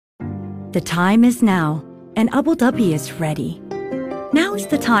The time is now, and Abu Dhabi is ready. Now is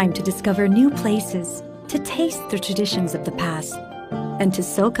the time to discover new places, to taste the traditions of the past, and to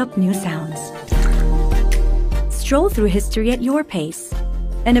soak up new sounds. Stroll through history at your pace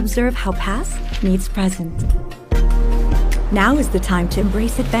and observe how past meets present. Now is the time to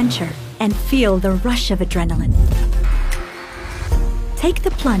embrace adventure and feel the rush of adrenaline. Take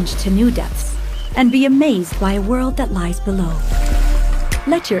the plunge to new depths and be amazed by a world that lies below.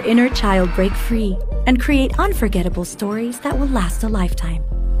 Let your inner child break free and create unforgettable stories that will last a lifetime.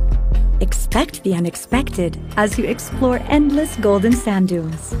 Expect the unexpected as you explore endless golden sand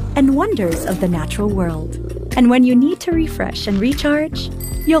dunes and wonders of the natural world. And when you need to refresh and recharge,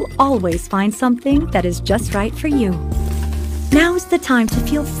 you'll always find something that is just right for you. Now is the time to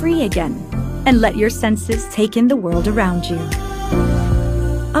feel free again and let your senses take in the world around you.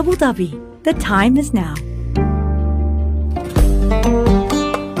 Abu Dhabi, the time is now.